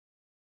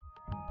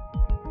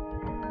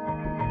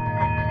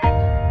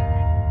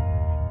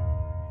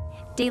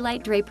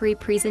Da-Lite Drapery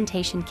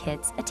Presentation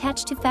Kits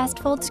attach to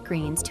fast-fold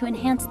screens to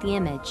enhance the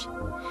image.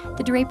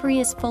 The drapery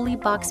is fully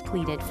box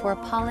pleated for a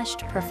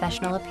polished,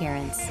 professional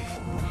appearance.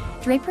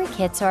 Drapery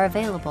kits are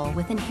available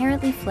with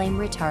inherently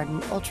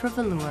flame-retardant ultra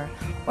velour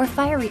or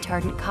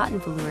fire-retardant cotton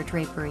velour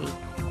drapery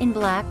in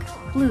black,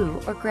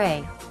 blue, or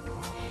gray.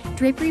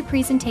 Drapery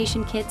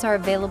presentation kits are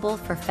available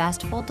for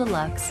Fast-Fold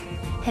Deluxe,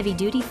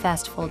 heavy-duty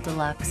Fast-Fold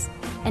Deluxe,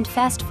 and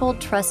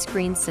Fast-Fold Truss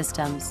screen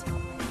systems.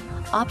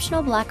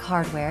 Optional black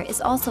hardware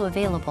is also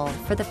available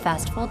for the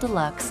Fast-Fold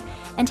Deluxe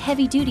and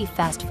heavy-duty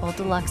Fast-Fold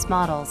Deluxe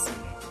models.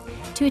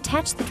 To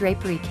attach the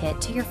drapery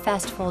kit to your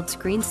Fast-Fold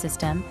screen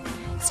system,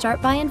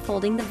 start by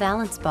unfolding the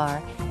valance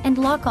bar and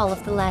lock all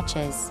of the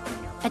latches.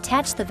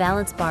 Attach the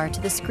valance bar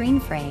to the screen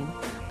frame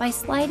by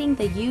sliding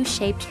the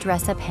U-shaped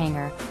dress-up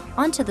hanger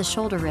onto the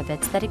shoulder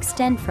rivets that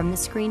extend from the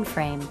screen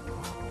frame.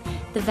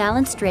 The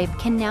valance drape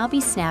can now be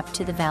snapped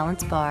to the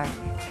valance bar.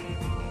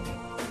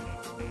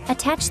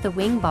 Attach the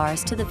wing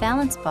bars to the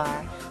valance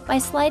bar by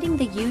sliding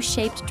the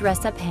U-shaped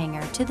dress-up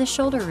hanger to the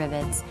shoulder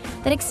rivets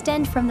that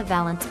extend from the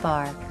valance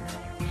bar.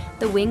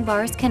 The wing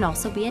bars can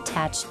also be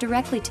attached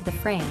directly to the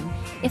frame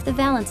if the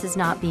valance is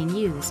not being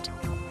used.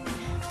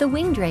 The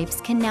wing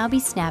drapes can now be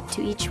snapped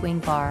to each wing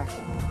bar.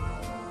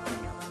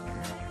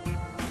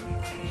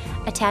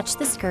 Attach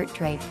the skirt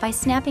drape by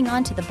snapping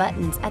onto the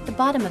buttons at the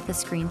bottom of the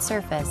screen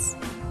surface.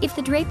 If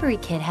the drapery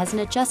kit has an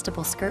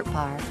adjustable skirt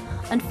bar,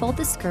 unfold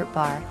the skirt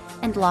bar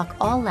and lock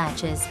all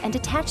latches and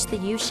attach the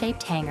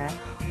U-shaped hanger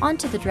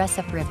onto the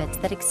dress-up rivets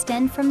that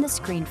extend from the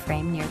screen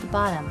frame near the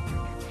bottom.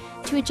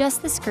 To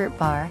adjust the skirt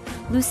bar,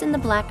 loosen the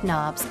black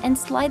knobs and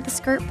slide the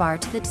skirt bar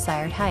to the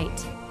desired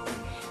height.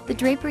 The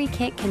drapery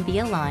kit can be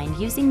aligned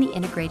using the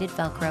integrated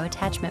Velcro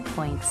attachment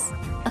points.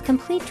 A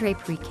complete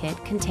drapery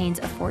kit contains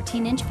a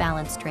 14-inch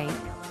valance drape,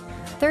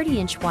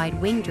 30-inch wide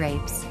wing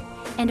drapes,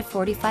 and a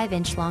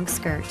 45-inch long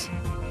skirt.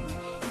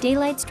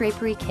 Da-Lite's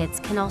drapery kits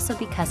can also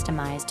be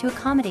customized to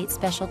accommodate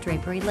special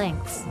drapery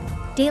lengths.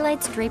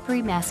 Da-Lite's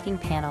drapery masking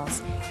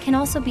panels can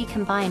also be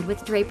combined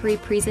with drapery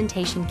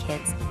presentation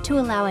kits to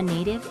allow a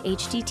native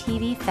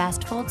HDTV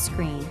fast-fold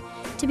screen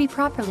to be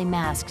properly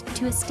masked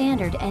to a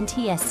standard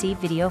NTSC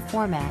video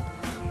format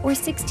or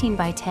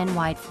 16:10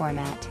 wide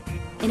format,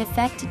 in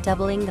effect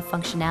doubling the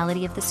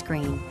functionality of the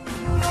screen.